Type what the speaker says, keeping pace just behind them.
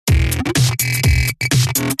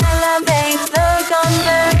elevate the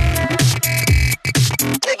concept.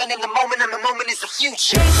 Living in the moment, and the moment is the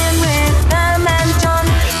future. Taken with them and John.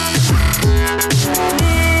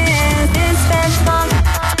 This is Sped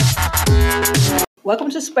Talk.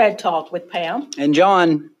 Welcome to Sped Talk with Pam, And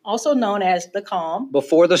John, also known as The Calm.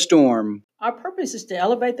 before the storm. Our purpose is to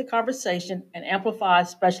elevate the conversation and amplify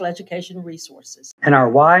special education resources. And our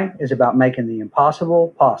why is about making the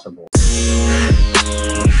impossible possible.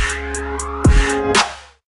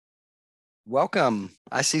 Welcome.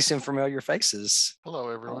 I see some familiar faces. Hello,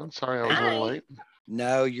 everyone. Sorry I was a little late.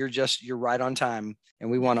 No, you're right on time.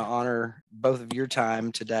 And we want to honor both of your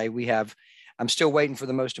time today. I'm still waiting for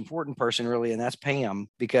the most important person, really, and that's Pam,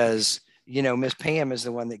 because Miss Pam is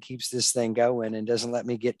the one that keeps this thing going and doesn't let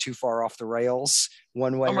me get too far off the rails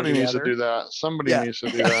one way Somebody or the needs other. to do that. Somebody needs to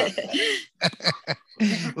do that.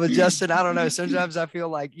 Well, Justin, I don't know. Sometimes I feel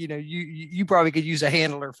like, you probably could use a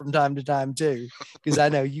handler from time to time too, because I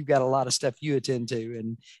know you've got a lot of stuff you attend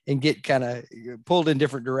to and get kind of pulled in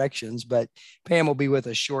different directions, but Pam will be with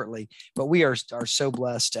us shortly. But we are so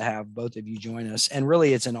blessed to have both of you join us. And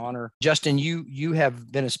really, it's an honor. Justin, you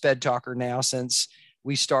have been a Sped Talker now since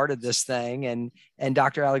we started this thing. And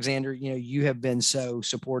Dr. Alexander, you have been so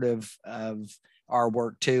supportive of our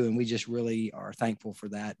work too. And we just really are thankful for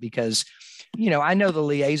that because, I know the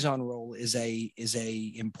liaison role is a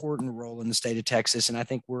important role in the state of Texas. And I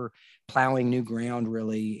think we're plowing new ground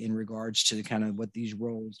really in regards to kind of what these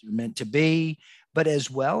roles are meant to be, but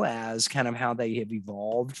as well as kind of how they have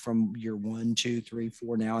evolved from year 1, 2, 3,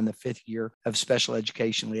 4, now in the 5th year of special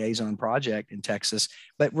education liaison project in Texas,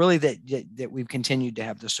 but really that we've continued to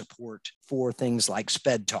have the support for things like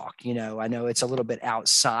Sped Talk. I know it's a little bit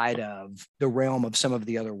outside of the realm of some of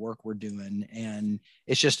the other work we're doing. And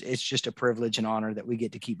it's just a privilege and honor that we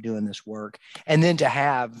get to keep doing this work. And then to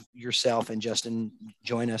have yourself and Justin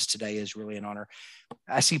join us today is really an honor.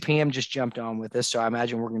 I see Pam just jumped on with us, so I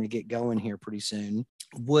imagine we're going to get going here pretty soon.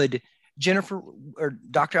 Would Jennifer or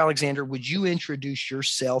Dr. Alexander, would you introduce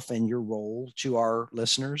yourself and your role to our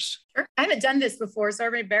listeners? Sure. I haven't done this before, so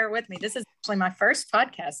everybody bear with me. This is actually my first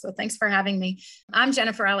podcast, so thanks for having me. I'm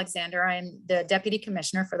Jennifer Alexander. I am the Deputy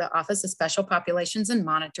Commissioner for the Office of Special Populations and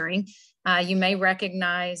Monitoring. You may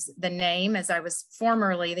recognize the name, as I was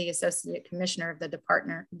formerly the Associate Commissioner of the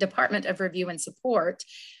Department of Review and Support.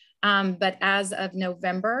 But as of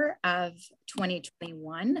November of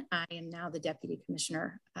 2021, I am now the Deputy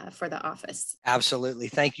Commissioner for the office. Absolutely.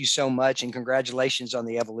 Thank you so much. And congratulations on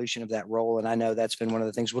the evolution of that role. And I know that's been one of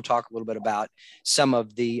the things we'll talk a little bit about, some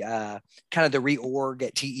of the kind of the reorg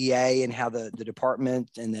at TEA and how the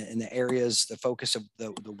department and the areas, the focus of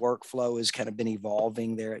the workflow has kind of been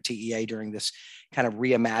evolving there at TEA during this kind of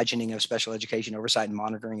reimagining of special education oversight and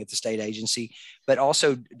monitoring at the state agency. But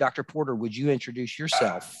also, Dr. Porter, would you introduce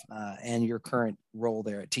yourself and your current role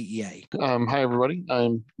there at TEA? Hi, everybody.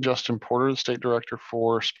 I'm Justin Porter, the State Director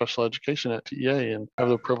for Special Education at TEA, and I have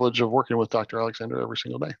the privilege of working with Dr. Alexander every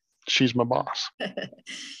single day. She's my boss.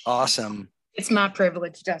 Awesome. It's my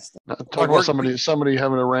privilege, Justin. Talk about somebody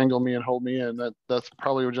having to wrangle me and hold me in. That's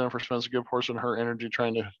probably where Jennifer spends a good portion of her energy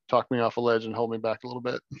trying to talk me off a ledge and hold me back a little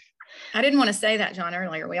bit. I didn't want to say that, John,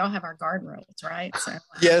 earlier. We all have our guardrails, right? So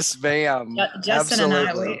yes, ma'am. Justin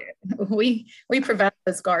Absolutely. and I, we provide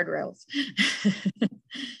those guardrails.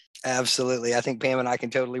 Absolutely. I think Pam and I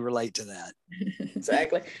can totally relate to that.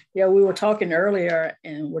 Exactly. Yeah, we were talking earlier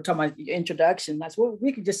and we're talking about your introduction. That's what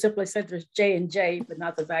we could just simply say there's J&J, but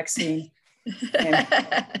not the vaccine.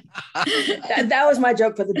 That was my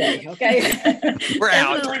joke for the day. Okay. We're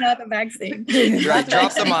out. Definitely not the vaccine. Right.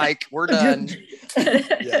 Drop the mic. We're done.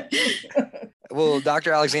 Yeah. Well,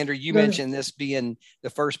 Dr. Alexander, you mentioned this being the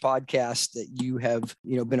first podcast that you have,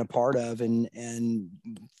 been a part of. And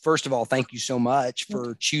first of all, thank you so much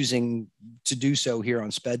for choosing to do so here on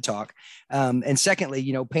Sped Talk. And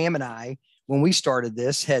secondly, Pam and I, when we started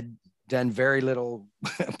this, had done very little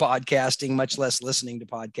podcasting, much less listening to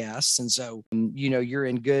podcasts. And so, you're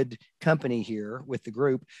in good company here with the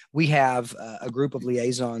group. We have a group of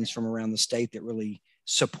liaisons from around the state that really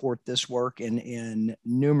support this work in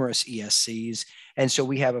numerous ESCs. And so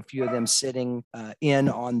we have a few of them sitting in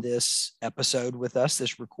on this episode with us,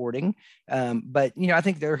 this recording. But, I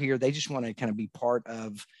think they're here. They just want to kind of be part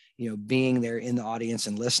of, being there in the audience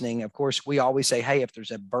and listening. Of course, we always say, hey, if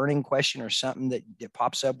there's a burning question or something that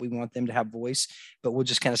pops up, we want them to have voice, but we'll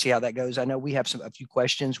just kind of see how that goes. I know we have a few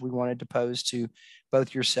questions we wanted to pose to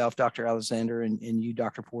both yourself, Dr. Alexander, and you,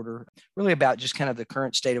 Dr. Porter, really about just kind of the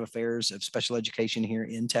current state of affairs of special education here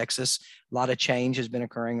in Texas. A lot of change has been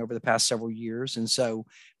occurring over the past several years. And so,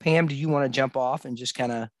 Pam, do you want to jump off and just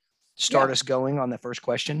kind of start us going on the first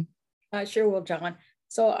question? Sure will, John.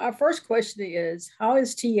 So our first question is, how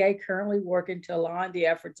is TA currently working to align the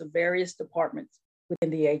efforts of various departments within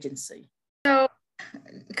the agency? So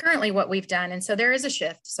currently what we've done, and so there is a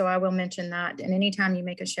shift, so I will mention that, and anytime you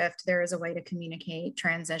make a shift, there is a way to communicate,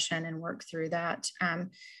 transition, and work through that.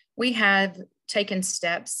 We have taken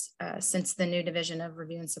steps since the new Division of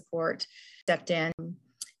Review and Support stepped in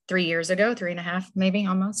 3 years ago, 3.5, maybe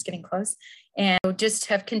almost getting close, and just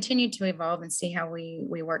have continued to evolve and see how we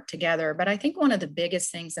work together. But I think one of the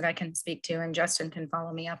biggest things that I can speak to, and Justin can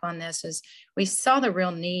follow me up on this, is we saw the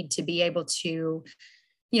real need to be able to,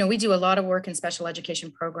 we do a lot of work in special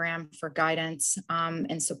education program for guidance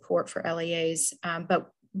and support for LEAs,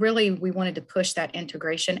 but really we wanted to push that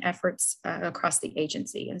integration efforts across the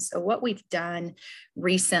agency. And so what we've done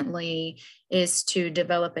recently is to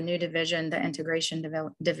develop a new division, the integration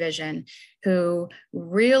division, who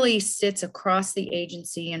really sits across the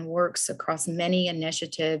agency and works across many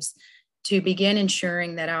initiatives to begin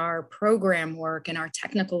ensuring that our program work and our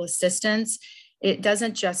technical assistance, it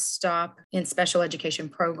doesn't just stop in special education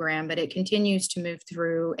program, but it continues to move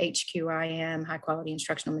through HQIM, high quality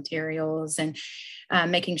instructional materials, and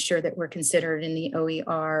making sure that we're considered in the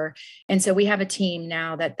OER. And so we have a team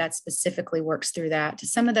now that specifically works through that.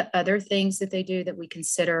 Some of the other things that they do that we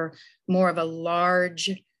consider more of a large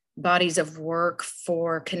bodies of work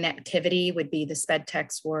for connectivity would be the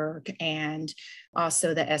SpedTex work and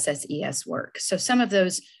also the SSES work. So some of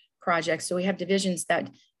those projects, so we have divisions that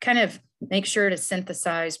kind of make sure to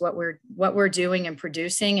synthesize what we're doing and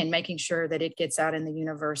producing and making sure that it gets out in the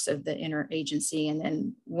universe of the interagency, and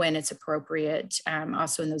then when it's appropriate,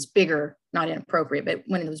 also in those bigger, not inappropriate, but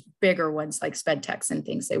when those bigger ones like SpedTex and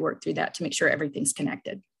things, they work through that to make sure everything's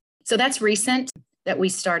connected. So that's recent that we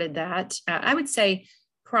started that. I would say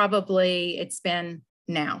probably it's been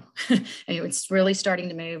now. It's really starting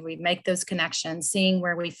to move. We make those connections, seeing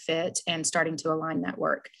where we fit and starting to align that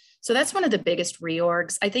work. So that's one of the biggest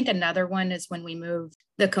reorgs. I think another one is when we move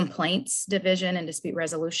the complaints division and dispute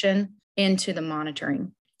resolution into the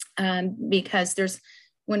monitoring, because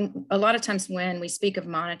when a lot of times when we speak of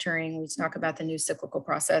monitoring, we talk about the new cyclical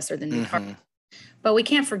process or the new but we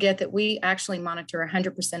can't forget that we actually monitor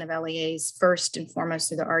 100% of LEAs first and foremost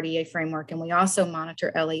through the RDA framework. And we also monitor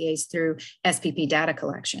LEAs through SPP data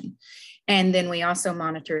collection. And then we also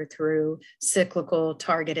monitor through cyclical,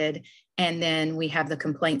 targeted, and then we have the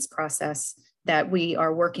complaints process that we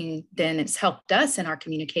are working. Then it's helped us in our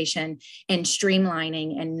communication in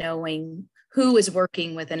streamlining and knowing who is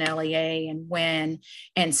working with an LEA and when.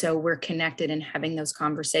 And so we're connected and having those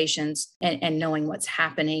conversations and knowing what's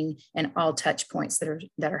happening and all touch points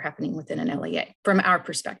that are happening within an LEA from our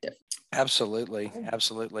perspective. Absolutely.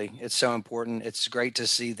 Absolutely. It's so important. It's great to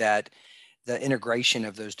see that the integration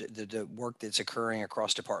of those, the work that's occurring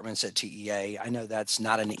across departments at TEA. I know that's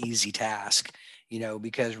not an easy task,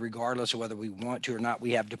 because regardless of whether we want to or not,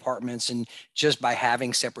 we have departments, and just by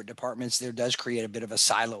having separate departments, there does create a bit of a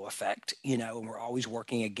silo effect, and we're always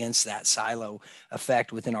working against that silo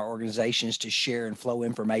effect within our organizations to share and flow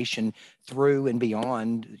information through and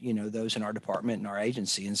beyond, those in our department and our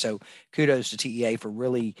agency. And so kudos to TEA for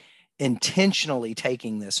really intentionally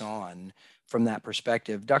taking this on from that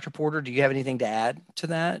perspective. Dr. Porter, do you have anything to add to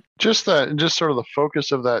that? Just sort of the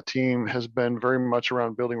focus of that team has been very much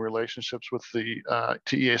around building relationships with the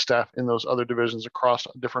TEA staff in those other divisions across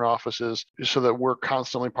different offices, so that we're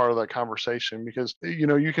constantly part of that conversation. Because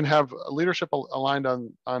you can have leadership aligned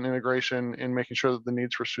on integration and making sure that the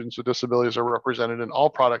needs for students with disabilities are represented in all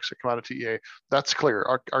products that come out of TEA. That's clear.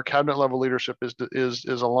 Our cabinet level leadership is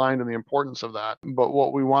aligned in the importance of that. But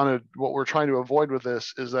what we're trying to avoid with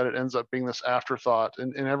this is that it ends up being this afterthought,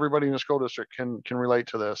 and everybody in the school district can relate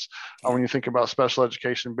to this. When you think about special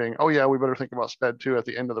education being, oh yeah, we better think about SPED too at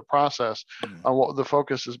the end of the process. What the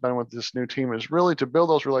focus has been with this new team is really to build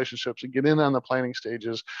those relationships and get in on the planning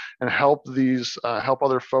stages and help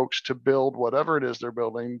other folks to build whatever it is they're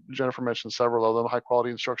building. Jennifer mentioned several of them: high quality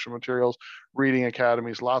instructional materials, reading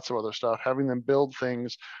academies, lots of other stuff, having them build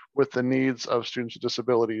things with the needs of students with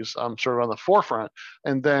disabilities sort of on the forefront.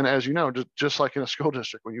 And then, as you know, just like in a school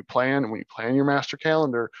district, when you plan your master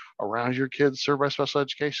calendar around your kids served by special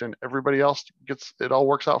education, everybody else it all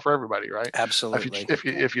works out for everybody, right? Absolutely.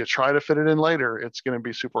 If you try to fit it in later, it's going to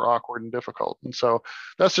be super awkward and difficult. And so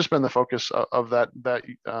that's just been the focus of that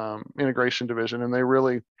integration division. And they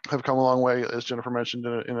really have come a long way, as Jennifer mentioned,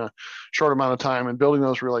 in a short amount of time, and building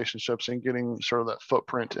those relationships and getting sort of that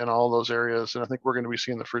footprint in all those areas. And I think we're going to be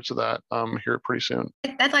seeing the fruits of that here pretty soon.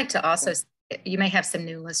 I'd like to also, you may have some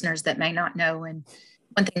new listeners that may not know, and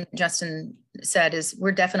one thing Justin said is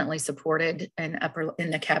we're definitely supported in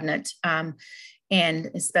the cabinet and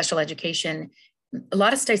special education. a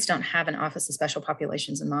lot of states don't have an Office of Special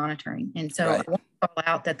Populations and Monitoring. And so Right. I want to call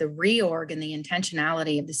out that the reorg and the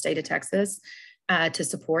intentionality of the state of Texas to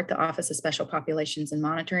support the Office of Special Populations and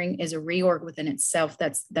Monitoring is a reorg within itself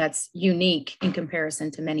that's unique in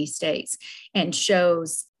comparison to many states, and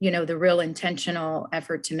shows, the real intentional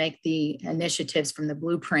effort to make the initiatives from the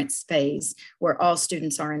blueprints phase where all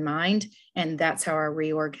students are in mind. And that's how our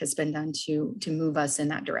reorg has been done to move us in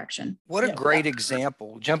that direction. What a Yeah. great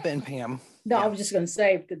example. Jump in, Pam. No, Yeah. I was just going to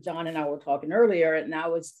say, because John and I were talking earlier, and I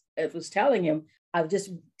was telling him, I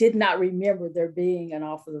just did not remember there being an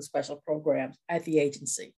Office of Special Programs at the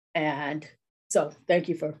agency. And so thank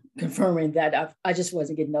you for confirming that. I just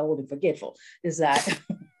wasn't getting old and forgetful, is that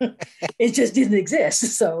it just didn't exist.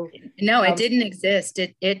 So no, it didn't exist.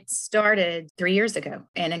 It started 3 years ago.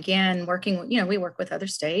 And again, working, we work with other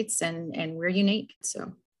states and we're unique.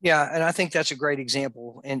 So Yeah, and I think that's a great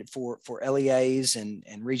example, and for LEAs and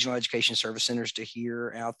regional education service centers to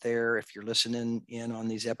hear out there. If you're listening in on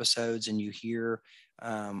these episodes and you hear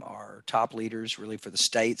our top leaders really for the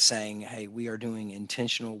state saying, hey, we are doing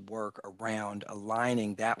intentional work around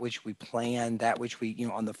aligning that which we plan, that which we,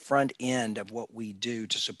 on the front end of what we do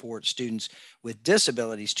to support students with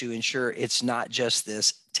disabilities, to ensure it's not just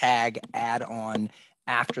this tag add-on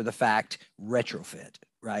after the fact retrofit,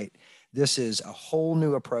 right? This is a whole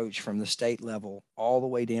new approach from the state level all the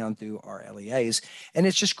way down through our LEAs. And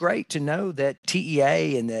it's just great to know that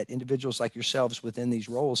TEA and that individuals like yourselves within these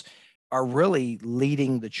roles are really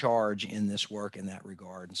leading the charge in this work in that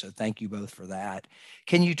regard. And so thank you both for that.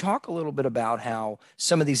 Can you talk a little bit about how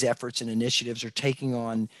some of these efforts and initiatives are taking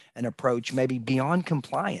on an approach maybe beyond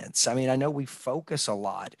compliance? I mean, I know we focus a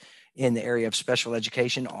lot in the area of special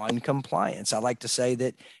education on compliance. I like to say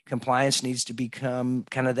that compliance needs to become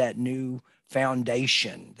kind of that new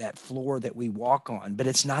foundation, that floor that we walk on, but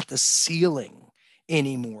it's not the ceiling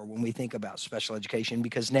anymore when we think about special education,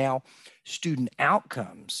 because now student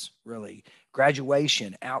outcomes, really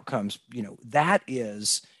graduation outcomes, that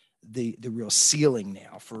is the real ceiling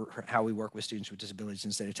now for how we work with students with disabilities in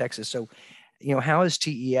the state of Texas. So, how is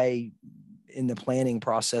TEA in the planning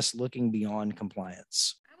process looking beyond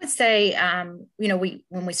compliance? I would say,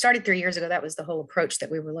 when we started 3 years ago, that was the whole approach that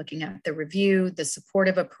we were looking at: the review, the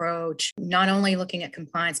supportive approach, not only looking at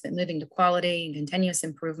compliance, but moving to quality and continuous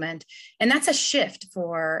improvement. And that's a shift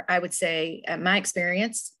for, I would say, my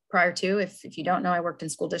experience prior to, if you don't know, I worked in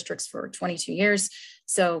school districts for 22 years.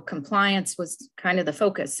 So compliance was kind of the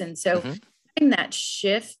focus. And so having that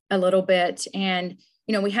shift a little bit, and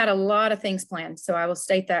we had a lot of things planned. So I will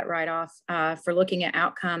state that right off for looking at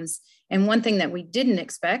outcomes. And one thing that we didn't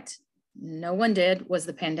expect, no one did, was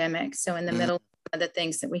the pandemic. So in the middle of the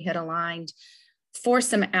things that we had aligned for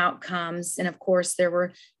some outcomes, and of course, there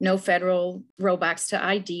were no federal rollbacks to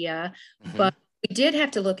IDEA, but we did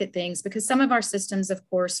have to look at things because some of our systems, of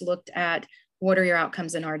course, looked at what are your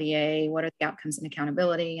outcomes in RDA, what are the outcomes in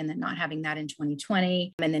accountability, and then not having that in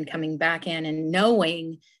 2020, and then coming back in and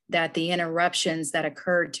knowing that the interruptions that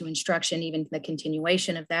occurred to instruction, even the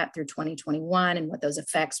continuation of that through 2021, and what those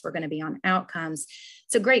effects were going to be on outcomes.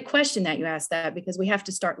 It's a great question that you asked that, because we have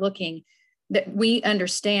to start looking that we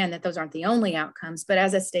understand that those aren't the only outcomes, but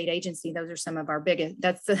as a state agency, those are some of our biggest,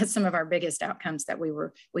 that's some of our biggest outcomes that we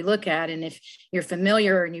look at. And if you're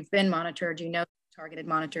familiar and you've been monitored, targeted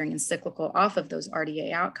monitoring and cyclical off of those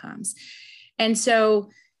RDA outcomes. And so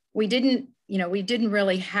we didn't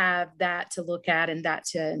really have that to look at and that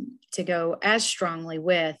to go as strongly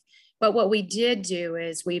with. But what we did do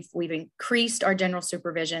is we've increased our general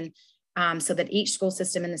supervision so that each school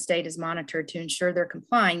system in the state is monitored to ensure they're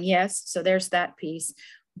complying. Yes, so there's that piece.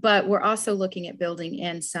 But we're also looking at building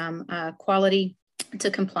in some quality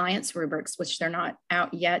to compliance rubrics, which they're not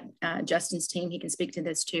out yet. Justin's team, he can speak to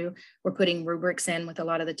this too. We're putting rubrics in with a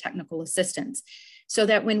lot of the technical assistance, so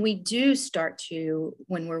that when we do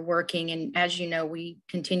when we're working, and as you know, we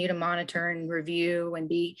continue to monitor and review and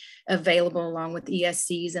be available along with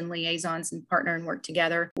ESCs and liaisons and partner and work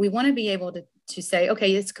together. We want to be able to say,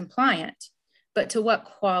 okay, it's compliant, but to what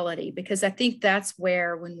quality? Because I think that's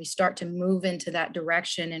where, when we start to move into that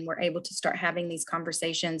direction and we're able to start having these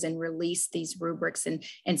conversations and release these rubrics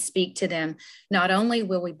and speak to them, not only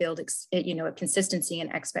will we build a consistency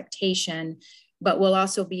and expectation, but we'll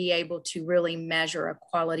also be able to really measure a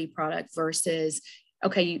quality product versus,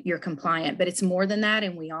 okay, you're compliant, but it's more than that.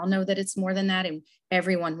 And we all know that it's more than that. And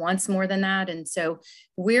everyone wants more than that. And so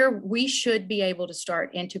we should be able to start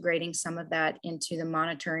integrating some of that into the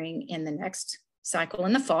monitoring in the next cycle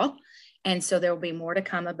in the fall. And so there will be more to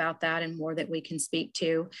come about that and more that we can speak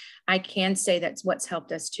to. I can say that's what's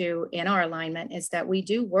helped us too in our alignment is that we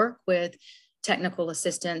do work with technical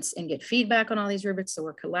assistance and get feedback on all these rubrics. So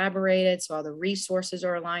we're collaborated. So all the resources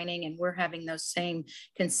are aligning and we're having those same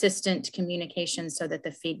consistent communications so that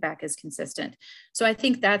the feedback is consistent. So I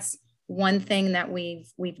think that's one thing that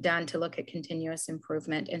we've done to look at continuous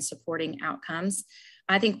improvement and supporting outcomes.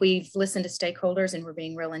 I think we've listened to stakeholders and we're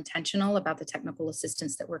being real intentional about the technical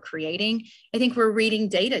assistance that we're creating. I think we're reading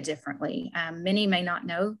data differently. Many may not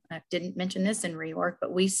know, I didn't mention this in reorg,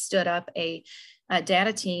 but we stood up a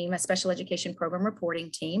data team, a special education program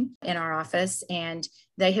reporting team in our office, and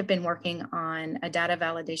they have been working on a data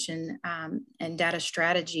validation and data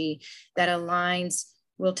strategy that aligns.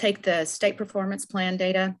 We'll take the state performance plan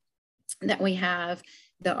data that we have,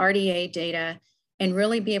 the RDA data, and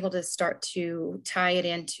really be able to start to tie it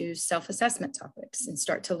into self-assessment topics and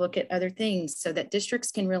start to look at other things so that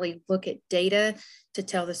districts can really look at data to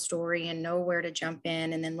tell the story and know where to jump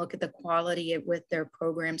in, and then look at the quality with their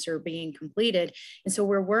programs are being completed. And so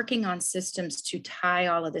we're working on systems to tie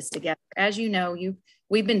all of this together. As you know,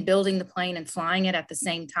 we've been building the plane and flying it at the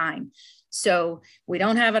same time. So we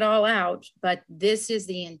don't have it all out, but this is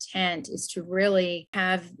the intent, is to really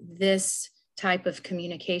have this type of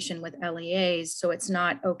communication with LEAs. So it's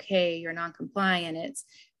not, okay, you're non-compliant. It's,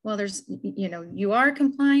 well, there's, you are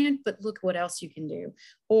compliant, but look what else you can do.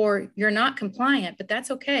 Or you're not compliant, but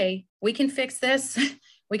that's okay. We can fix this.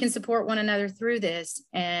 We can support one another through this,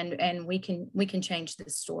 and we can change the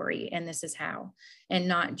story. And this is how, and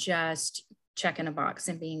not just checking a box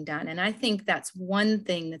and being done. And I think that's one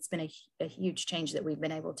thing that's been a huge change that we've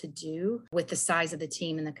been able to do with the size of the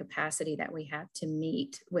team and the capacity that we have to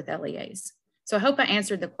meet with LEAs. So I hope I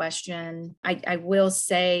answered the question. I will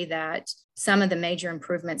say that some of the major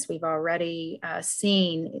improvements we've already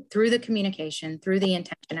seen through the communication, through the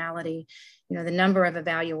intentionality, the number of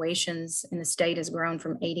evaluations in the state has grown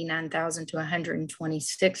from 89,000 to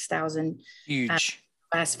 126,000. Huge.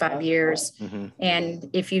 Last 5 years. Mm-hmm. And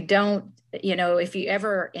if you don't, if you ever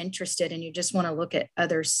are interested and you just want to look at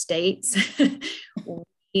other states,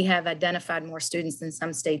 we have identified more students than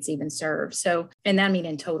some states even serve. So, and that means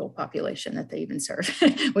in total population that they even serve,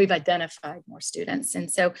 we've identified more students.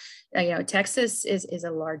 And so, Texas is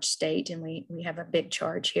a large state, and we have a big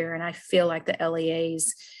charge here. And I feel like the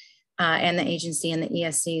LEAs and the agency and the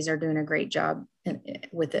ESCs are doing a great job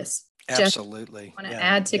with this. Absolutely. Want to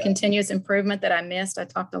add to continuous improvement that I missed? I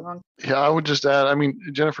talked a long. Yeah, I would just add,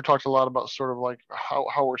 Jennifer talked a lot about sort of like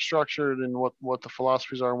how we're structured and what the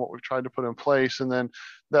philosophies are and what we've tried to put in place. And then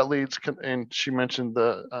that leads, and she mentioned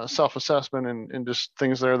the self-assessment and just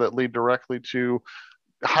things there that lead directly to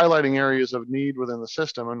highlighting areas of need within the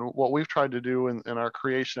system. And what we've tried to do in our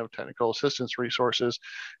creation of technical assistance resources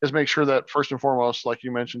is make sure that first and foremost, like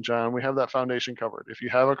you mentioned, John, we have that foundation covered. If you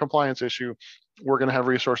have a compliance issue, we're going to have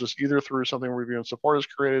resources either through something Review and Support has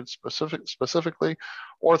created specifically,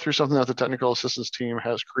 or through something that the technical assistance team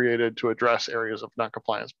has created to address areas of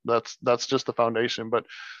non-compliance. That's just the foundation, but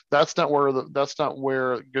that's not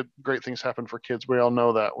where great things happen for kids. We all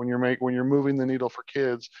know that when you're moving the needle for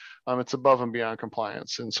kids, it's above and beyond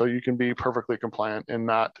compliance, and so you can be perfectly compliant and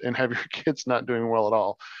have your kids not doing well at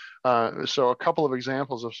all. So a couple of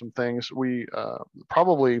examples of some things. We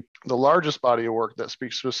probably the largest body of work that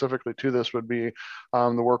speaks specifically to this would be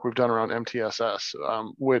the work we've done around MTSS,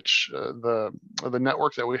 which the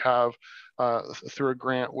network that we have through a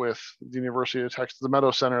grant with the University of Texas, the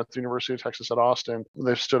Meadow Center at the University of Texas at Austin.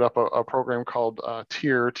 They've stood up a program called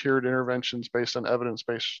Tiered Interventions Based on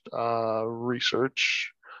Evidence-Based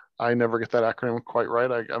Research. I never get that acronym quite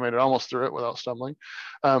right. I made it almost through it without stumbling.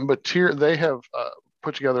 But they have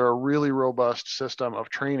put together a really robust system of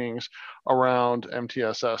trainings around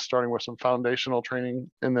MTSS, starting with some foundational training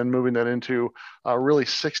and then moving that into really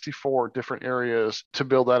 64 different areas to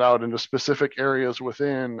build that out into specific areas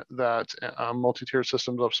within that multi-tiered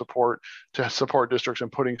systems of support to support districts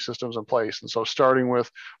and putting systems in place. And so starting with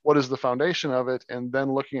what is the foundation of it, and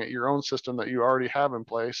then looking at your own system that you already have in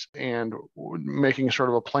place and making sort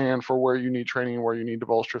of a plan for where you need training and where you need to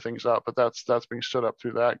bolster things up. But that's being stood up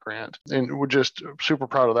through that grant. And we're just super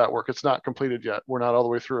proud of that work. It's not completed yet. We're not all the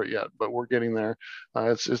way through it yet, but we're getting there.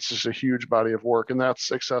 It's just a huge body of work, and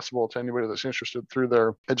that's accessible to anybody that's interested through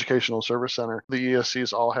their educational service center. The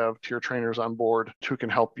ESCs all have tier trainers on board who can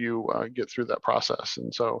help you get through that process.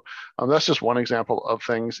 And so that's just one example of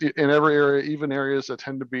things in every area, even areas that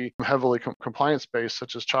tend to be heavily compliance based,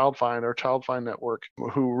 such as Child Find, our Child Find network,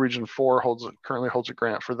 who Region 4 currently holds a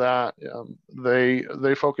grant for that.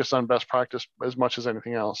 They focus on best practice as much as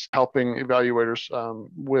anything else, helping evaluators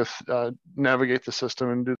navigate the system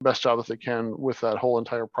and do the best job that they can with that whole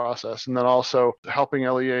entire process. And then also helping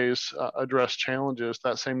LEAs address challenges.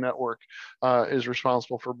 That same network is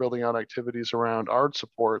responsible for building out activities around ARD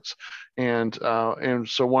supports. And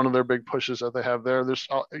so one of their big pushes that they have there,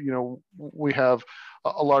 we have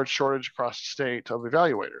a large shortage across the state of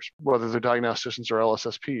evaluators, whether they're diagnosticians or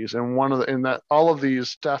LSSPs. And all of these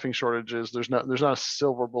staffing shortages, there's not a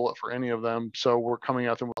silver bullet for any of them. So we're coming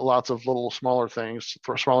at them with lots of little smaller things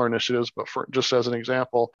for smaller initiatives. But for just as an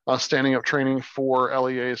example, standing up training for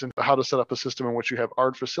LEAs and how to set up a system in which you have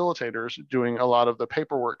ARD facilitators doing a lot of the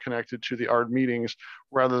paperwork connected to the ARD meetings,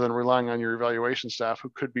 rather than relying on your evaluation staff, who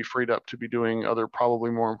could be freed up to be doing other probably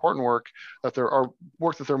more important work that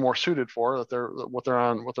they're more suited for, that they're what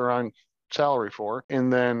they're on salary for,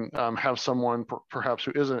 and then have someone perhaps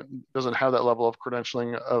who doesn't have that level of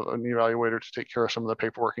credentialing of an evaluator to take care of some of the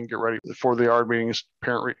paperwork and get ready for the ARD meetings,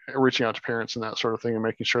 reaching out to parents and that sort of thing, and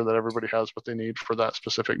making sure that everybody has what they need for that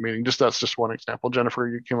specific meeting. That's just one example. Jennifer,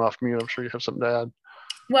 you came off mute. I'm sure you have something to add.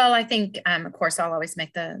 Well, I think, of course, I'll always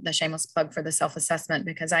make the shameless plug for the self-assessment,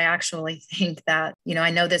 because I actually think that, I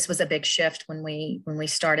know this was a big shift when we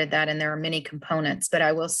started that, and there are many components, but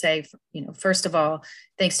I will say, first of all,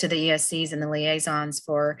 thanks to the ESCs and the liaisons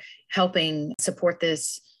for helping support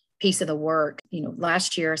this piece of the work.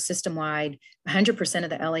 Last year, system-wide, 100% of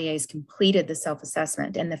the LEAs completed the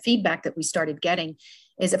self-assessment, and the feedback that we started getting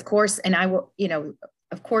is, of course, and I will,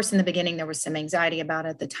 of course, in the beginning, there was some anxiety about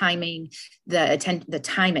it, the timing, the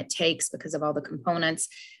time it takes because of all the components.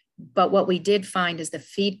 But what we did find is the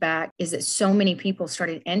feedback is that so many people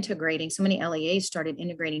started integrating, so many LEAs started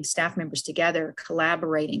integrating staff members together,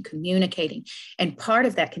 collaborating, communicating. And part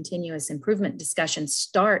of that continuous improvement discussion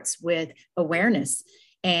starts with awareness.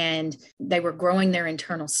 And they were growing their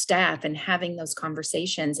internal staff and having those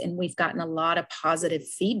conversations. And we've gotten a lot of positive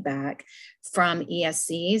feedback from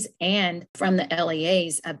ESCs and from the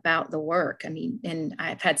LEAs about the work. I mean, and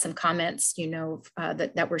I've had some comments,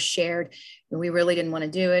 that were shared. We really didn't want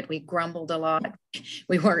to do it. We grumbled a lot.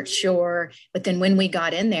 We weren't sure. But then when we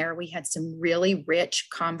got in there, we had some really rich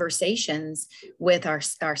conversations with our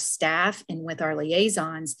staff and with our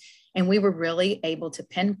liaisons. And we were really able to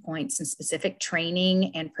pinpoint some specific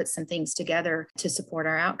training and put some things together to support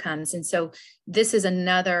our outcomes. And so this is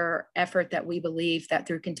another effort that we believe that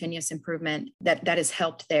through continuous improvement that has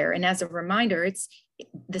helped there. And as a reminder,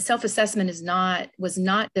 the self-assessment was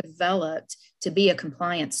not developed to be a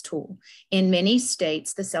compliance tool. In many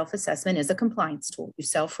states, the self-assessment is a compliance tool. You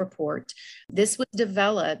self-report. This was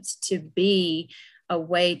developed to be a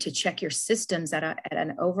way to check your systems at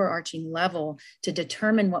an overarching level to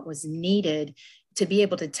determine what was needed, to be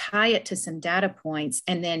able to tie it to some data points.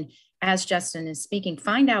 And then, as Justin is speaking,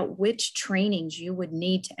 find out which trainings you would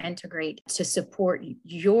need to integrate to support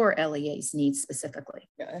your LEA's needs specifically.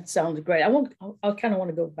 Yeah, that sounds great. I kind of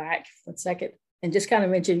want to go back for a second and just kind of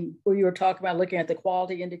mention where you were talking about looking at the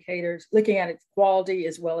quality indicators, looking at it quality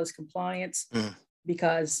as well as compliance,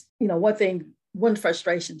 because, one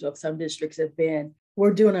frustrations of some districts have been,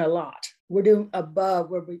 we're doing a lot. We're doing above,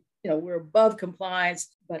 we're above compliance,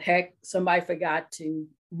 but heck, somebody forgot to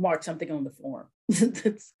mark something on the form.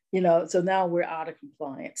 So now we're out of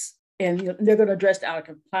compliance. And they're going to address the out of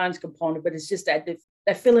compliance component, but it's just that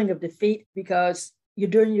feeling of defeat, because you're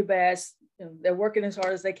doing your best, they're working as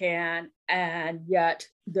hard as they can, and yet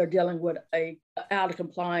they're dealing with a out of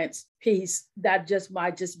compliance piece that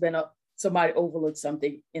might just been somebody overlooked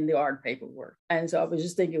something in the ARD paperwork. And so I was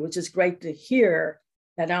just thinking, it was just great to hear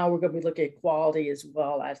that now we're going to be looking at quality as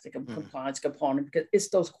well as the compliance component, because it's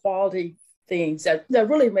those quality things that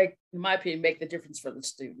really make, in my opinion, make the difference for the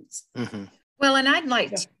students. Mm-hmm. Well, and I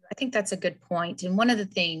think that's a good point. And one of the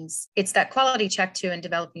things, it's that quality check too, and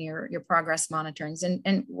developing your progress monitorings.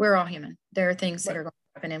 And we're all human. There are things that are going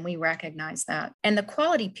to happen, and we recognize that. And the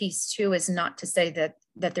quality piece too is not to say that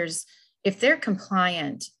there's, if they're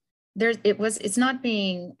compliant, it's not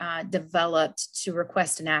being developed to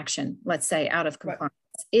request an action, let's say, out of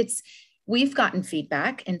compliance. We've gotten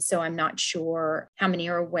feedback, and so I'm not sure how many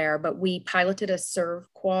are aware, but we piloted a serve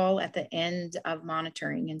qual at the end of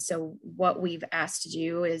monitoring. And so what we've asked to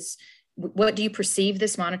do is, what do you perceive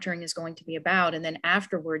this monitoring is going to be about? And then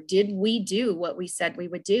afterward, did we do what we said we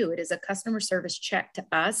would do? It is a customer service check to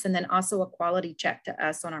us, and then also a quality check to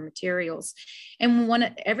us on our materials. And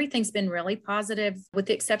everything's been really positive, with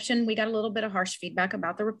the exception, we got a little bit of harsh feedback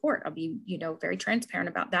about the report. I'll be, very transparent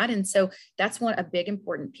about that. And so that's a big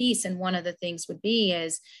important piece. And one of the things would be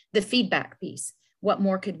is the feedback piece. What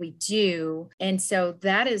more could we do? And so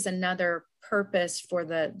that is another purpose for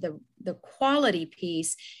the the quality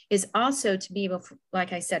piece is also to be able,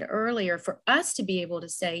 like I said earlier, for us to be able to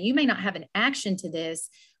say, you may not have an action to this,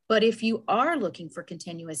 but if you are looking for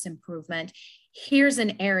continuous improvement, here's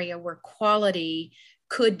an area where quality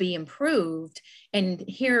could be improved. And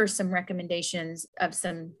here are some recommendations of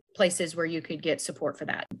some places where you could get support for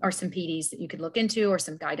that, or some PDs that you could look into, or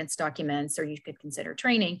some guidance documents, or you could consider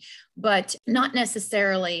training, but not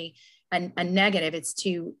necessarily a negative. It's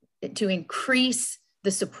to increase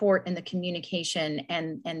the support and the communication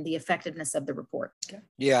and the effectiveness of the report.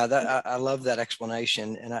 Yeah, that I love that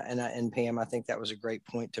explanation, and Pam, I think that was a great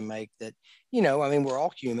point to make. That, you know, I mean, we're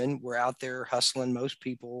all human. We're out there hustling. Most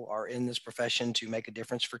people are in this profession to make a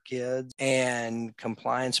difference for kids, and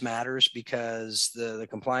compliance matters because the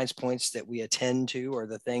compliance points that we attend to are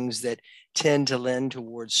the things that tend to lend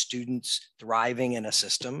towards students thriving in a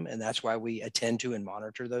system, and that's why we attend to and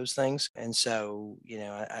monitor those things. And so, you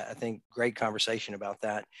know, I think great conversation about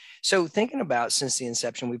that. So thinking about, since the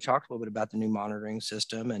inception, we've talked a little bit about the new monitoring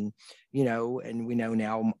system, and, you know, and we know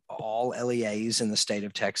now all LEAs in the state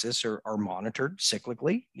of Texas are monitored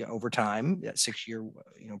cyclically, you know, over time, that 6-year,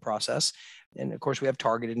 you know, process. And of course, we have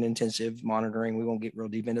targeted and intensive monitoring. We won't get real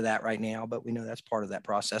deep into that right now, but we know that's part of that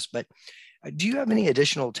process. But do you have any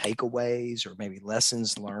additional takeaways or maybe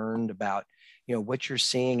lessons learned about, you know, what you're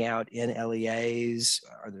seeing out in LEAs?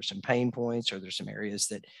 Are there some pain points? Are there some areas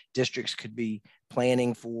that districts could be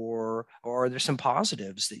planning for, or are there some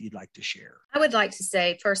positives that you'd like to share? I would like to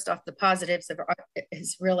say, first off, the positives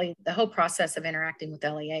is really the whole process of interacting with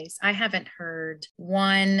LEAs. I haven't heard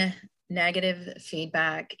one negative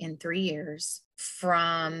feedback in 3 years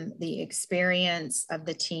from the experience of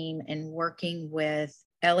the team in working with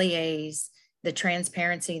LEAs, the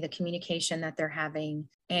transparency, the communication that they're having,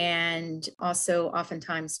 and also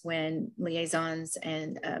oftentimes when liaisons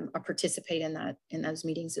and participate in those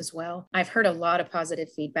meetings as well. I've heard a lot of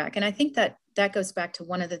positive feedback, and I think that goes back to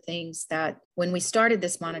one of the things that when we started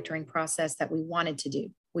this monitoring process that we wanted to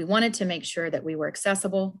do. We wanted to make sure that we were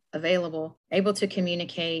accessible, available, able to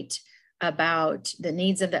communicate about the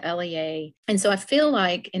needs of the LEA. And so I feel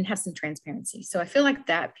like, and have some transparency. So I feel like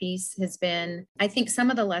that piece has been, I think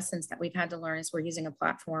some of the lessons that we've had to learn is we're using a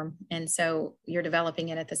platform. And so you're developing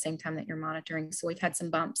it at the same time that you're monitoring. So we've had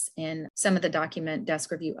some bumps in some of the document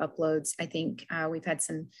desk review uploads. I think we've had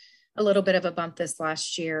a little bit of a bump this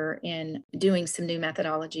last year in doing some new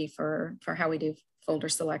methodology for how we do folder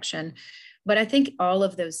selection. But I think all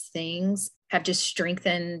of those things have just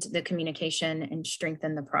strengthened the communication and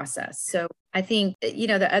strengthened the process. So I think, you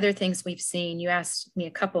know, the other things we've seen, you asked me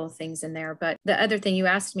a couple of things in there, but the other thing you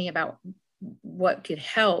asked me about what could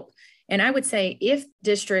help. And I would say if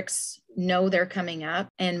districts know they're coming up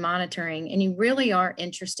and monitoring, and you really are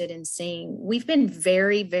interested in seeing, we've been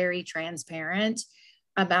very, very transparent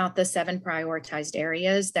about the 7 prioritized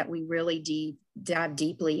areas that we really dive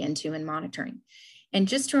deeply into in monitoring. And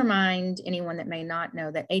just to remind anyone that may not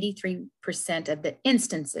know that 83% of the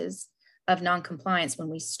instances of noncompliance when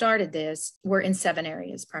we started this were in 7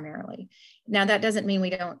 areas primarily. Now, that doesn't mean we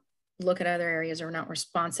don't look at other areas or not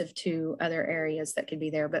responsive to other areas that could be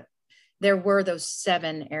there, but there were those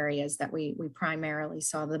 7 areas that we primarily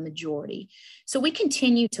saw the majority. So we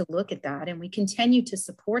continue to look at that and we continue to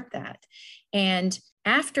support that. And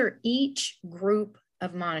after each group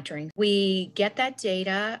of monitoring, we get that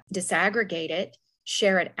data, disaggregate it,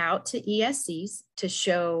 share it out to ESCs to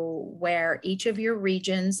show where each of your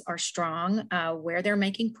regions are strong, where they're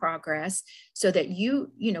making progress, so that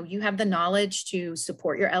you have the knowledge to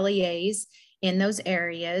support your LEAs in those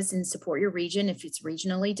areas and support your region if it's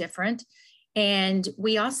regionally different. And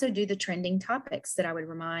we also do the trending topics that I would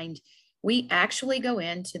remind. We actually go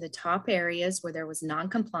into the top areas where there was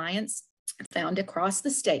noncompliance found across the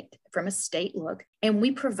state from a state look, and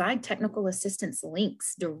we provide technical assistance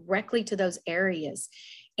links directly to those areas.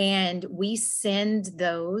 And we send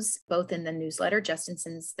those both in the newsletter. Justin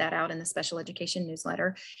sends that out in the special education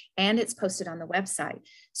newsletter, and it's posted on the website.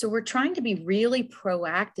 So we're trying to be really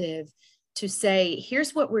proactive to say,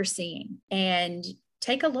 here's what we're seeing, and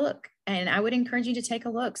take a look. And I would encourage you to take a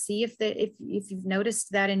look, see if you've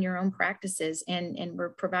noticed that in your own practices, and we're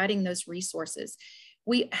providing those resources.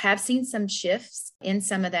 We have seen some shifts in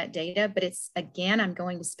some of that data, but it's, again, I'm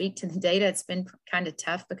going to speak to the data. It's been kind of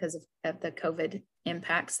tough because of the COVID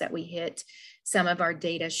impacts that we hit. Some of our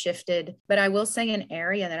data shifted, but I will say an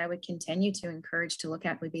area that I would continue to encourage to look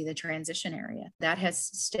at would be the transition area. That has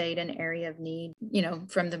stayed an area of need,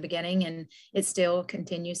 from the beginning, and it still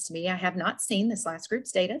continues to be. I have not seen this last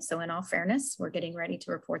group's data. So in all fairness, we're getting ready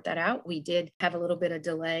to report that out. We did have a little bit of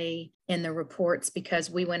delay in the reports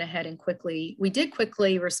because we went ahead and quickly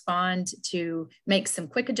respond to make some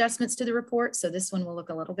quick adjustments to the report. So this one will look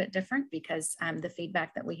a little bit different because the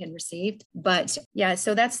feedback that we had received. But yeah,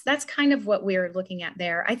 so that's kind of what we're looking at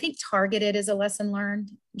there. I think targeted is a lesson learned,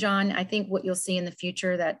 John. I think what you'll see in the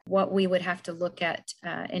future, that what we would have to look at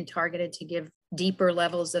in targeted to give deeper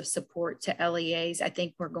levels of support to LEAs, I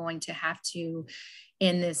think we're going to have to,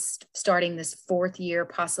 starting this 4th year,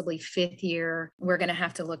 possibly 5th year, we're going to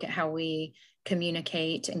have to look at how we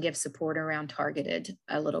communicate and give support around targeted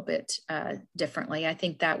a little bit differently. I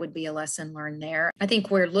think that would be a lesson learned there. I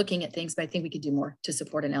think we're looking at things, but I think we could do more to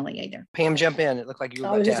support an LEA there. Pam, jump in. It looked like you were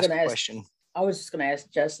about to ask a question. I was just going to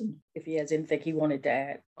ask Justin if he has anything he wanted to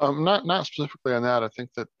add. Not specifically on that. I think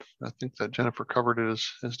that Jennifer covered it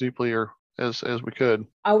as deeply or as we could.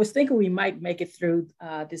 I was thinking we might make it through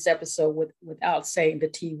this episode without saying the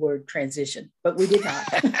T word transition, but we did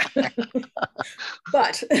not.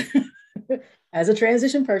 But as a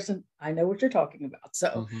transition person, I know what you're talking about.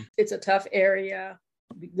 So It's a tough area.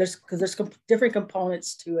 There's different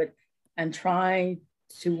components to it, and trying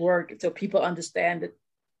to work so people understand that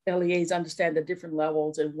LEAs understand the different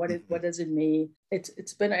levels and what does it mean.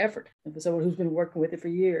 It's been an effort. And for someone who's been working with it for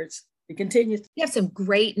years, it continues. We have some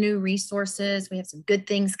great new resources. We have some good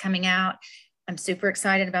things coming out. I'm super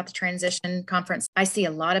excited about the transition conference. I see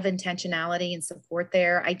a lot of intentionality and support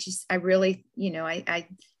there. I really,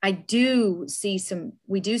 I do see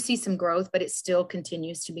some growth, but it still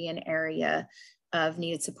continues to be an area of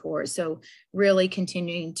needed support. So really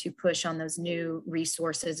continuing to push on those new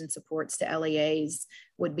resources and supports to LEAs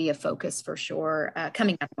would be a focus for sure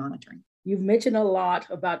coming out of monitoring. You've mentioned a lot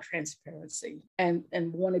about transparency and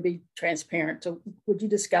want to be transparent. So would you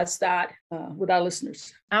discuss that with our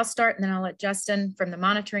listeners? I'll start and then I'll let Justin. From the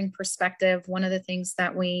monitoring perspective, one of the things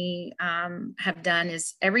that we have done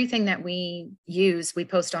is everything that we use, we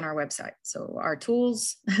post on our website. So our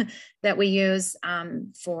tools that we use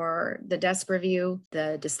for the desk review,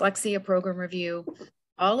 the dyslexia program review,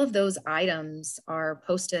 all of those items are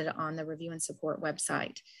posted on the review and support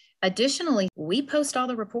website. Additionally, we post all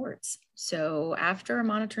the reports. So after a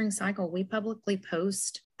monitoring cycle, we publicly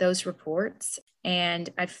post those reports. And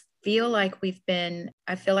I feel like we've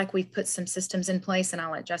put some systems in place, and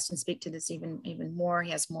I'll let Justin speak to this even more.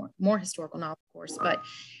 He has more historical knowledge, of course, but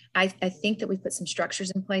I think that we've put some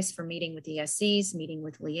structures in place for meeting with ESCs, meeting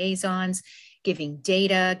with liaisons, giving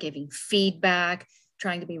data, giving feedback,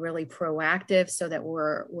 trying to be really proactive so that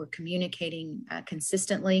we're communicating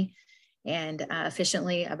consistently and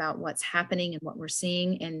efficiently about what's happening and what we're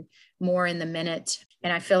seeing, and more in the minute.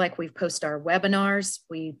 And I feel like we've posted our webinars.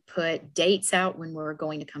 We put dates out when we're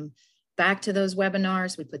going to come back to those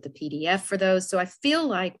webinars. We put the PDF for those. So I feel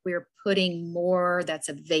like we're putting more that's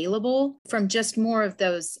available from just more of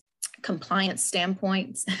those compliance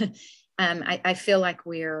standpoints. I feel like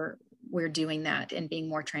we're doing that and being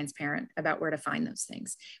more transparent about where to find those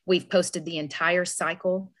things. We've posted the entire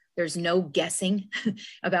cycle. There's no guessing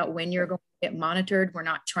about when you're going to get monitored.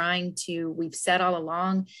 We've said all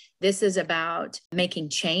along, this is about making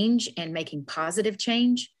change and making positive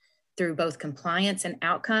change through both compliance and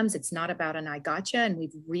outcomes. It's not about an I gotcha. And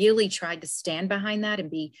we've really tried to stand behind that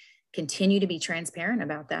and continue to be transparent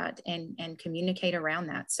about that and communicate around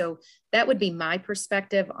that. So that would be my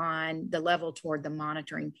perspective on the level toward the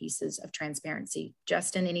monitoring pieces of transparency.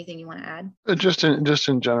 Justin, anything you want to add? Just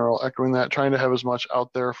in general, echoing that, trying to have as much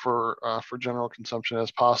out there for general consumption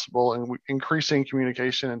as possible, and increasing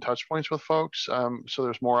communication and touch points with folks. So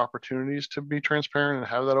there's more opportunities to be transparent and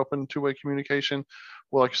have that open two-way communication.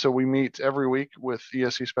 Well, so we meet every week with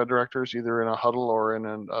ESC SPED directors, either in a huddle or in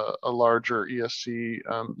a larger ESC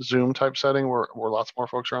Zoom type setting where lots more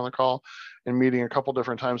folks are on the call, and meeting a couple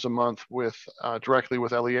different times a month with directly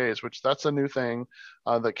with LEAs, which that's a new thing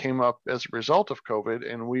that came up as a result of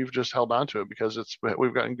COVID, and we've just held on to it because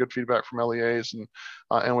we've gotten good feedback from LEAs,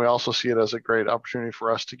 and we also see it as a great opportunity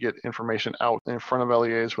for us to get information out in front of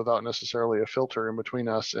LEAs without necessarily a filter in between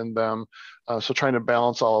us and them. So trying to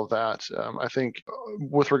balance all of that. I think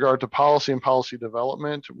with regard to policy and policy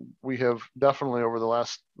development, we have definitely over the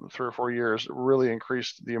last 3 or 4 years really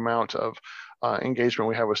increased the amount of engagement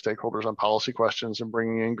we have with stakeholders on policy questions and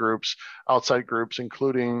bringing in groups, outside groups,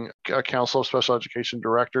 including a council of special education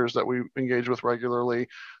directors that we engage with regularly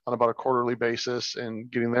on about a quarterly basis,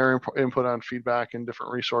 and getting their input on feedback and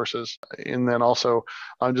different resources. And then also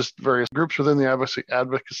just various groups within the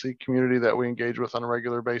advocacy community that we engage with on a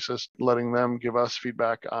regular basis, letting them give us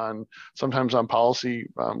feedback on sometimes on policy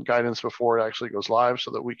guidance before it actually goes live,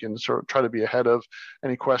 so that we can sort of try to be ahead of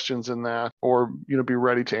any questions in that, or be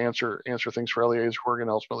ready to answer things for LEAs who are going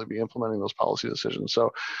to ultimately be implementing those policy decisions.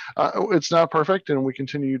 So it's not perfect, and we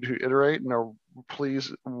continue to iterate and are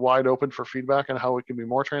please wide open for feedback on how we can be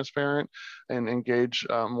more transparent and engage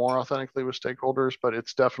more authentically with stakeholders. But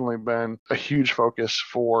it's definitely been a huge focus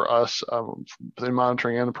for us in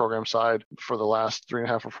monitoring and the program side for the last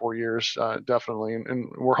 3.5 or 4 years, definitely. And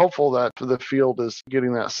we're hopeful that the field is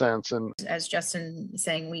getting that sense. And as Justin is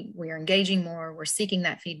saying, we are engaging more, we're seeking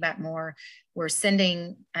that feedback more. We're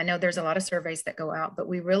sending, I know there's a lot of surveys that go out, but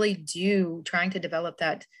we really do trying to develop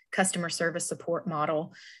that customer service support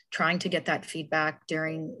model, trying to get that feedback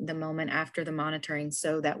during the moment after the monitoring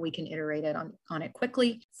so that we can iterate it on it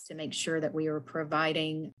quickly to make sure that we are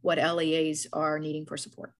providing what LEAs are needing for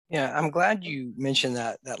support. Yeah, I'm glad you mentioned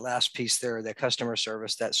that last piece there, the customer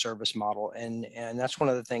service, that service model. And that's one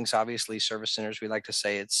of the things, obviously, service centers, we like to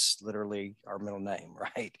say it's literally our middle name,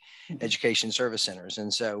 right? Mm-hmm. Education service centers.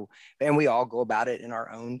 And we all go about it in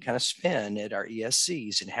our own kind of spin at our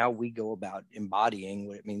ESCs and how we go about embodying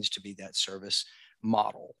what it means to be that service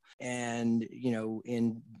model. And,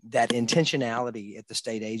 in that intentionality at the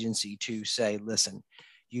state agency to say, listen,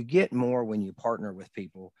 you get more when you partner with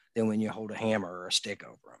people than when you hold a hammer or a stick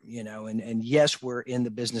over them, and yes, we're in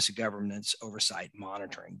the business of governance, oversight,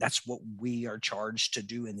 monitoring. That's what we are charged to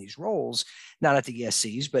do in these roles, not at the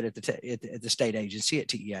ESCs, but at the state agency, at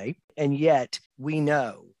TEA. And yet we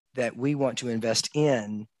know that we want to invest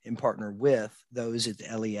in and partner with those at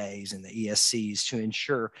the LEAs and the ESCs to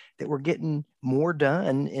ensure that we're getting more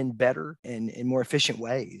done in better and in more efficient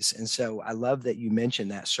ways. And so I love that you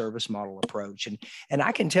mentioned that service model approach. And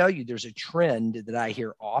I can tell you there's a trend that I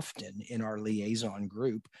hear often in our liaison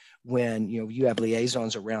group when you have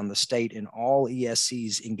liaisons around the state and all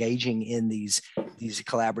ESCs engaging in these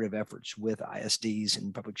collaborative efforts with ISDs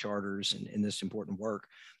and public charters and in this important work.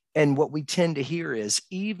 And what we tend to hear is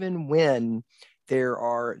even when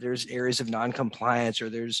there's areas of non-compliance or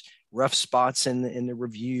there's rough spots in the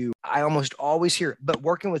review, I almost always hear, but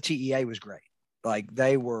working with TEA was great. Like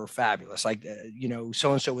they were fabulous. Like,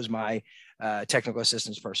 so-and-so was my technical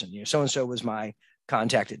assistance person. So-and-so was my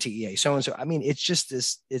contact at TEA. So-and-so. I mean, it's just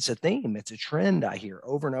it's a theme. It's a trend I hear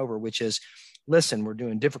over and over, which is, listen, we're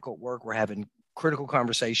doing difficult work. We're having critical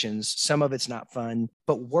conversations. Some of it's not fun,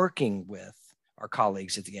 but working with our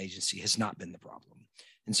colleagues at the agency has not been the problem.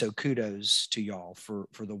 And so kudos to y'all for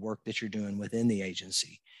the work that you're doing within the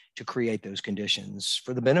agency to create those conditions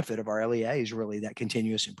for the benefit of our LEAs, really that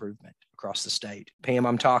continuous improvement across the state. Pam,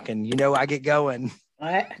 I'm talking, I get going.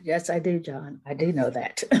 Yes, I do, John. I do know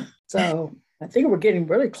that. So I think we're getting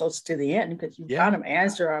really close to the end because you kind of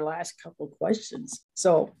answered our last couple of questions.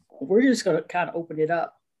 So we're just going to kind of open it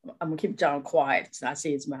up. I'm going to keep John quiet. I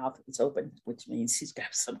see his mouth is open, which means he's got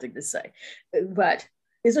something to say. But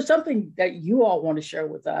is there something that you all want to share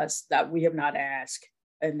with us that we have not asked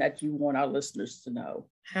and that you want our listeners to know?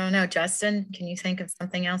 I don't know, Justin, can you think of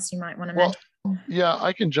something else you might want to mention? Yeah,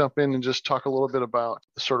 I can jump in and just talk a little bit about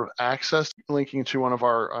sort of access linking to one of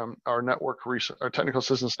our network our technical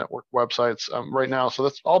assistance network websites right now. So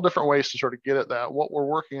that's all different ways to sort of get at that. What we're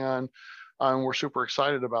working on and we're super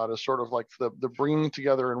excited about is sort of like the bringing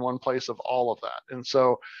together in one place of all of that. And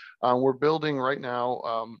so we're building right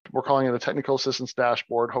now, we're calling it a technical assistance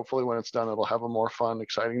dashboard. Hopefully when it's done, it'll have a more fun,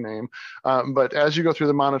 exciting name. But as you go through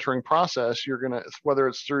the monitoring process, you're going to, whether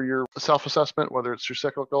it's through your self-assessment, whether it's through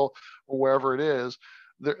cyclical or wherever it is,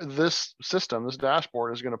 this system, this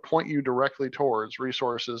dashboard is going to point you directly towards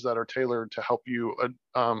resources that are tailored to help you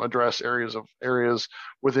address areas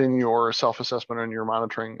within your self-assessment and your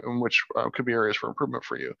monitoring, which could be areas for improvement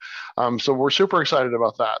for you. So we're super excited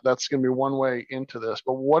about that. That's going to be one way into this.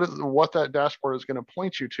 But what that dashboard is going to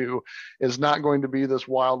point you to is not going to be this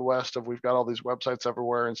wild west of we've got all these websites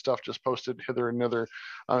everywhere and stuff just posted hither and thither.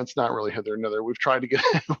 It's not really hither and thither. We've tried to get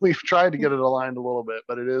it aligned a little bit,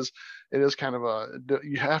 but it is kind of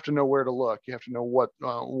you have to know where to look. You have to know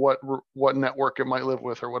what network it might live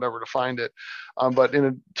with or whatever to find it. But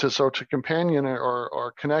to companion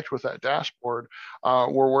or connect with that dashboard,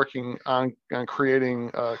 we're working on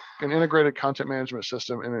creating an integrated content management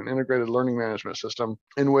system and an integrated learning management system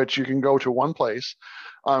in which you can go to one place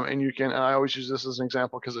And you can, and I always use this as an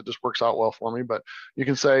example because it just works out well for me, but you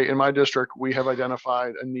can say, in my district, we have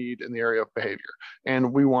identified a need in the area of behavior,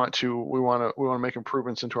 and we want to make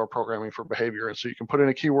improvements into our programming for behavior. And so you can put in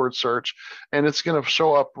a keyword search, and it's going to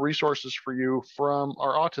show up resources for you from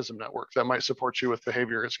our autism network that might support you with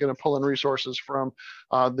behavior. It's going to pull in resources from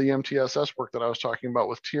the MTSS work that I was talking about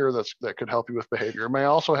with TIER that could help you with behavior. It may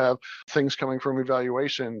also have things coming from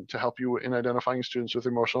evaluation to help you in identifying students with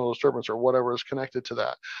emotional disturbance or whatever is connected to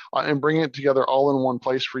that, and bring it together all in one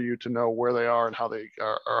place for you to know where they are and how they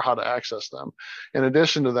are, or how to access them. In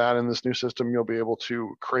addition to that, in this new system, you'll be able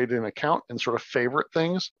to create an account and sort of favorite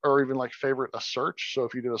things, or even like favorite a search. So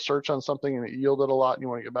if you did a search on something and it yielded a lot and you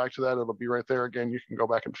want to get back to that, it'll be right there again. You can go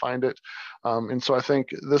back and find it. And so I think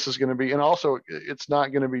this is going to be, and also it's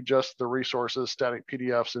not going to be just the resources, static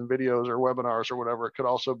PDFs and videos or webinars or whatever. It could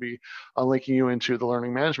also be linking you into the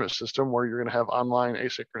learning management system, where you're going to have online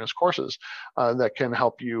asynchronous courses that can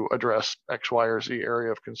help you address X, Y, or Z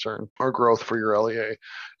area of concern or growth for your LEA.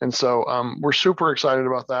 And so we're super excited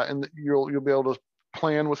about that. And you'll be able to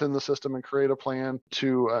plan within the system and create a plan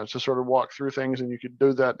to sort of walk through things, and you could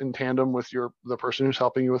do that in tandem with the person who's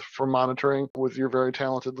helping you for monitoring, with your very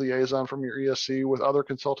talented liaison from your ESC, with other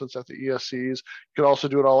consultants at the ESCs. You could also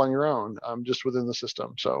do it all on your own, just within the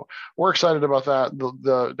system. So we're excited about that.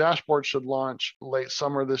 The dashboard should launch late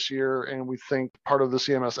summer this year, and we think part of the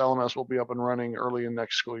CMS LMS will be up and running early in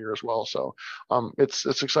next school year as well. So it's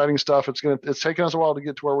exciting stuff. It's taken us a while to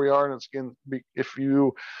get to where we are, and it's going to be, if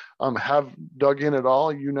you have dug in at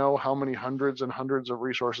all, you know how many hundreds and hundreds of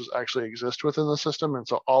resources actually exist within the system. And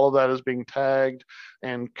so all of that is being tagged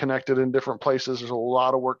and connected in different places. There's a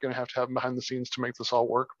lot of work going to have behind the scenes to make this all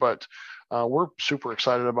work, but we're super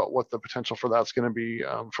excited about what the potential for that's going to be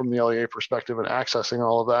from the LEA perspective and accessing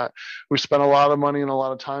all of that. We've spent a lot of money and a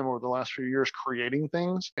lot of time over the last few years creating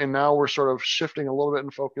things, and now we're sort of shifting a little bit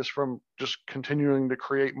in focus from just continuing to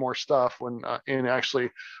create more stuff and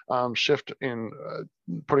actually shift in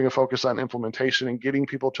putting a focus on implementation and getting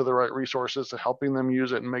people to the right resources, and helping them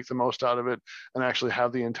use it and make the most out of it and actually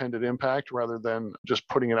have the intended impact, rather than just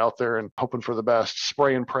putting it out there and hoping for the best.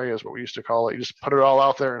 Spray and pray is what we used to call it. You just put it all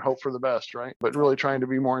out there and hope for the best, right? But really trying to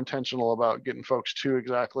be more intentional about getting folks to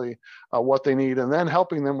exactly what they need, and then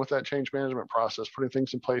helping them with that change management process, putting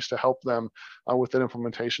things in place to help them with that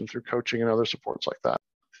implementation through coaching and other supports like that.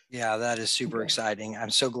 Yeah, that is super exciting. I'm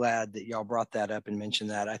so glad that y'all brought that up and mentioned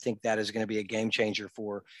that. I think that is going to be a game changer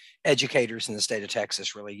for educators in the state of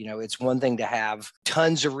Texas, really. You know, it's one thing to have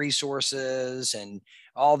tons of resources and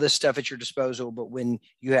all this stuff at your disposal, but when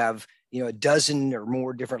you have, you know, a dozen or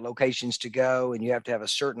more different locations to go, and you have to have a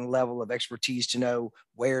certain level of expertise to know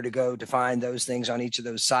where to go to find those things on each of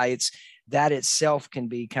those sites, that itself can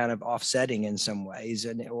be kind of offsetting in some ways,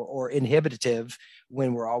 and or inhibitive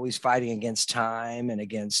when we're always fighting against time and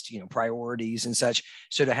against, you know, priorities and such.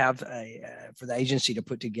 So to have for the agency to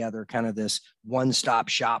put together kind of this one-stop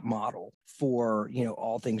shop model for, you know,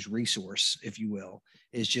 all things resource, if you will,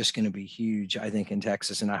 is just going to be huge, I think, in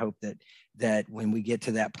Texas. And I hope that when we get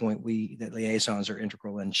to that point, that liaisons are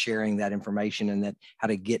integral in sharing that information, and that how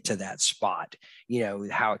to get to that spot, you know,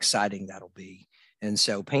 how exciting that'll be. And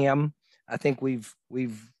so, Pam, I think we've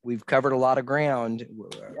covered a lot of ground.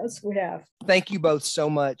 Yes, we have. Thank you both so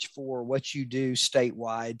much for what you do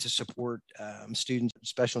statewide to support students with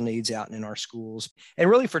special needs out in our schools, and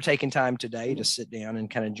really for taking time today to sit down and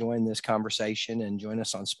kind of join this conversation and join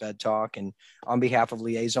us on Sped Talk. And on behalf of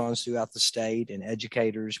liaisons throughout the state and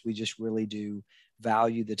educators, we just really do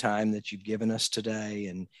value the time that you've given us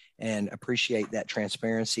today, and appreciate that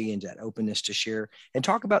transparency and that openness to share and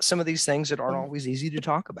talk about some of these things that aren't always easy to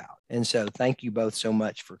talk about. And so thank you both so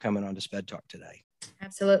much for coming on to Sped Talk today.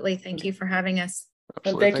 Absolutely. Thank you for having us.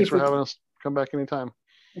 Absolutely. Thanks for having us. Come back anytime.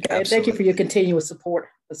 Okay. And thank you for your continuous support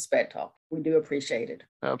of Sped Talk. We do appreciate it.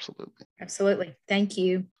 Absolutely. Absolutely. Thank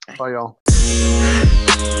you. Bye, y'all.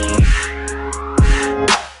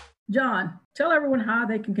 John, tell everyone how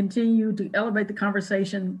they can continue to elevate the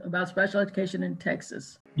conversation about special education in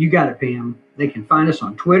Texas. You got it, Pam. They can find us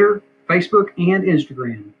on Twitter, Facebook, and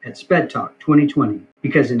Instagram at SpedTalk 2020.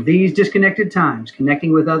 Because in these disconnected times,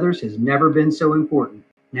 connecting with others has never been so important.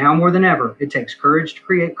 Now more than ever, it takes courage to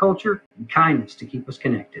create culture and kindness to keep us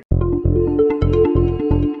connected.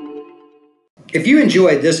 If you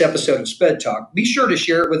enjoyed this episode of Sped Talk, be sure to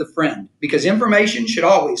share it with a friend, because information should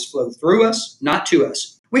always flow through us, not to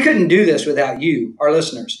us. We couldn't do this without you, our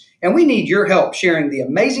listeners, and we need your help sharing the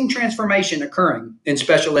amazing transformation occurring in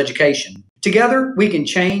special education. Together, we can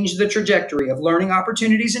change the trajectory of learning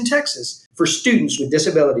opportunities in Texas for students with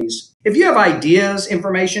disabilities. If you have ideas,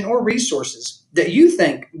 information, or resources, that you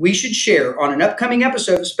think we should share on an upcoming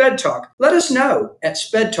episode of Sped Talk, let us know at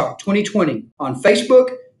Sped Talk 2020 on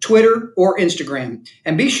Facebook, Twitter, or Instagram.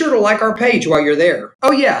 And be sure to like our page while you're there.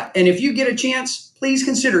 Oh yeah, and if you get a chance, please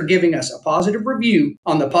consider giving us a positive review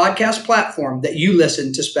on the podcast platform that you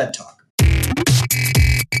listen to Sped Talk.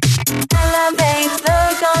 Elevate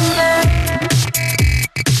the gunner.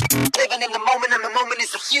 Living in the moment, and the moment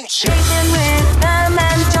is the future. Taken with